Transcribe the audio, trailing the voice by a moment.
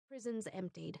Prisons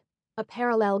emptied, a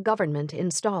parallel government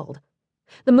installed.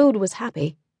 The mood was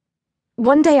happy.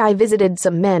 One day I visited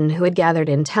some men who had gathered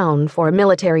in town for a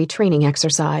military training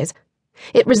exercise.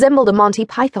 It resembled a Monty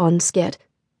Python skit.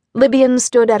 Libyans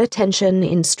stood at attention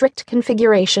in strict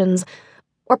configurations,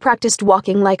 or practiced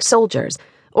walking like soldiers,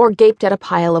 or gaped at a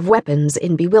pile of weapons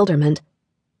in bewilderment.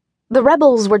 The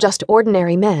rebels were just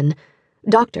ordinary men,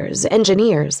 doctors,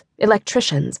 engineers,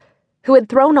 electricians, who had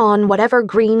thrown on whatever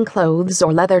green clothes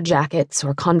or leather jackets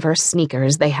or Converse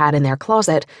sneakers they had in their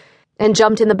closet and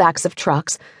jumped in the backs of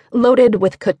trucks, loaded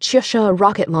with Katyusha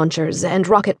rocket launchers and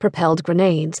rocket-propelled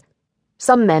grenades.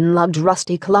 Some men lugged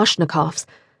rusty Kalashnikovs,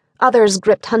 others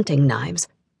gripped hunting knives.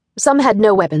 Some had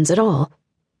no weapons at all.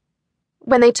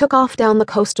 When they took off down the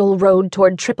coastal road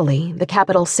toward Tripoli, the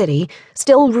capital city,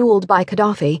 still ruled by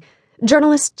Gaddafi,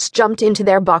 journalists jumped into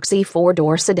their boxy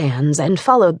four-door sedans and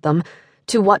followed them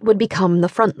to what would become the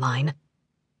front line.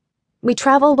 We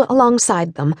traveled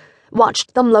alongside them,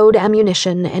 watched them load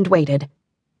ammunition, and waited.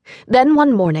 Then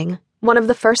one morning, one of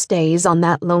the first days on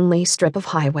that lonely strip of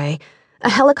highway, a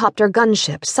helicopter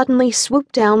gunship suddenly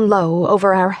swooped down low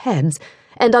over our heads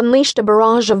and unleashed a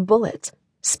barrage of bullets,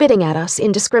 spitting at us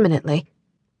indiscriminately.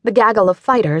 The gaggle of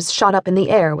fighters shot up in the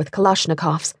air with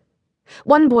Kalashnikovs.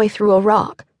 One boy threw a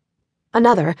rock.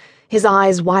 Another, his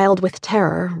eyes wild with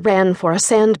terror, ran for a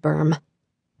sand berm.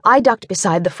 I ducked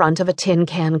beside the front of a tin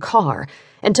can car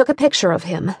and took a picture of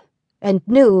him, and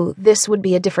knew this would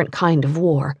be a different kind of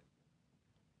war.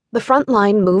 The front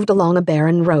line moved along a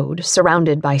barren road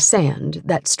surrounded by sand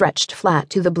that stretched flat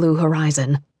to the blue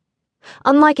horizon.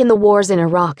 Unlike in the wars in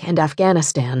Iraq and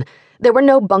Afghanistan, there were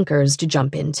no bunkers to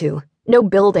jump into, no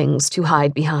buildings to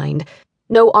hide behind,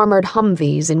 no armored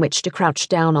Humvees in which to crouch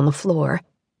down on the floor.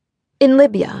 In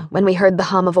Libya, when we heard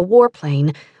the hum of a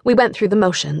warplane, we went through the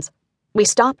motions. We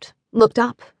stopped, looked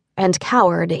up, and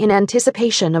cowered in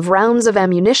anticipation of rounds of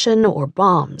ammunition or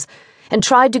bombs, and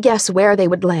tried to guess where they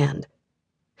would land.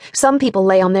 Some people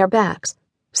lay on their backs,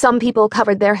 some people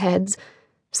covered their heads,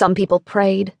 some people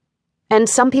prayed, and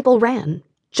some people ran,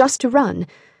 just to run,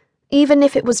 even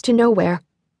if it was to nowhere.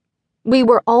 We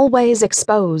were always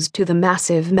exposed to the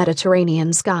massive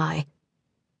Mediterranean sky.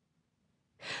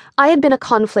 I had been a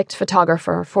conflict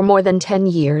photographer for more than 10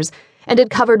 years, and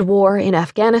had covered war in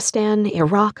Afghanistan,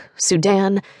 Iraq,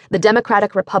 Sudan, the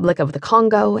Democratic Republic of the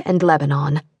Congo, and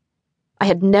Lebanon. I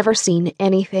had never seen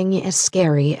anything as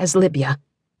scary as Libya.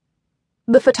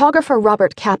 The photographer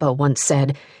Robert Capa once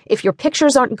said, "If your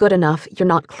pictures aren't good enough, you're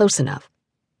not close enough."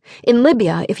 In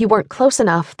Libya, if you weren't close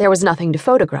enough, there was nothing to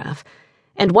photograph,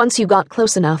 and once you got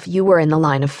close enough, you were in the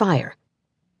line of fire.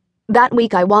 That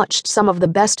week I watched some of the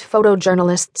best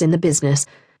photojournalists in the business,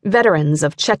 veterans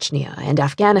of Chechnya and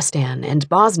Afghanistan and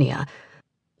Bosnia,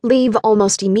 leave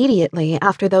almost immediately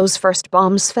after those first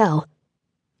bombs fell.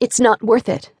 "It's not worth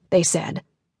it," they said.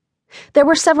 There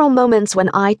were several moments when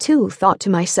I, too, thought to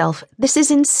myself, "This is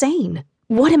insane.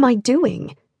 What am I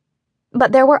doing?"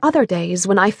 But there were other days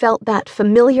when I felt that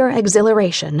familiar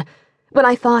exhilaration, when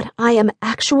I thought, I am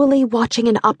actually watching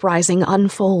an uprising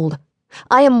unfold.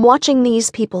 I am watching these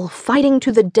people fighting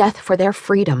to the death for their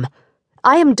freedom.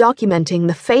 I am documenting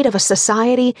the fate of a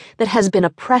society that has been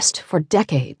oppressed for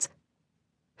decades.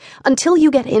 Until you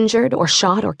get injured or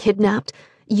shot or kidnapped,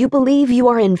 you believe you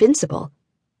are invincible.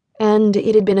 And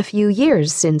it had been a few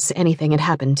years since anything had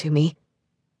happened to me.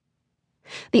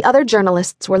 The other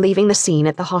journalists were leaving the scene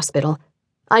at the hospital.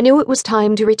 I knew it was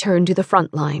time to return to the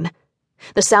front line.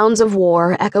 The sounds of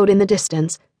war echoed in the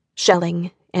distance, shelling,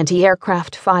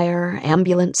 anti-aircraft fire,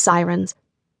 ambulance sirens.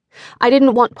 I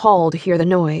didn't want Paul to hear the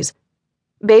noise.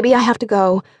 "Baby, I have to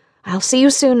go. I'll see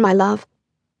you soon, my love.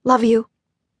 Love you."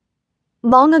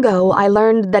 Long ago, I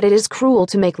learned that it is cruel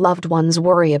to make loved ones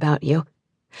worry about you.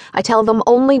 I tell them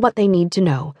only what they need to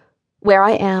know, where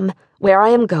I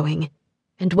am going,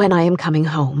 and when I am coming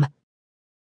home.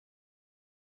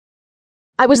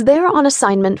 I was there on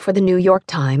assignment for the New York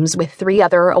Times with 3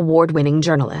 other award-winning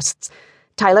journalists,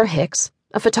 Tyler Hicks,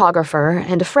 a photographer,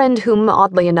 and a friend whom,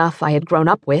 oddly enough, I had grown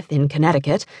up with in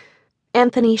Connecticut,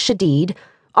 Anthony Shadid,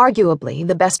 arguably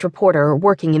the best reporter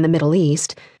working in the Middle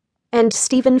East, and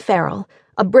Stephen Farrell,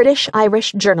 a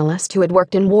British-Irish journalist who had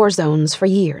worked in war zones for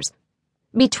years.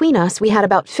 Between us, we had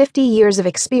about 50 years of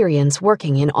experience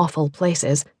working in awful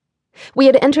places. We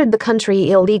had entered the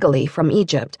country illegally from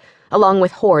Egypt, along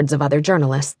with hordes of other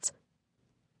journalists.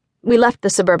 We left the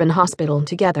suburban hospital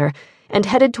together and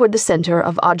headed toward the center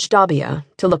of Addario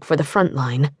to look for the front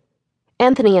line.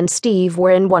 Anthony and Steve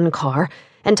were in one car,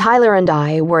 and Tyler and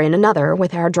I were in another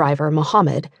with our driver,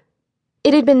 Mohammed.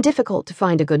 It had been difficult to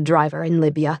find a good driver in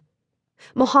Libya.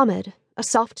 Mohammed, a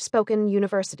soft-spoken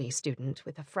university student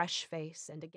with a fresh face and a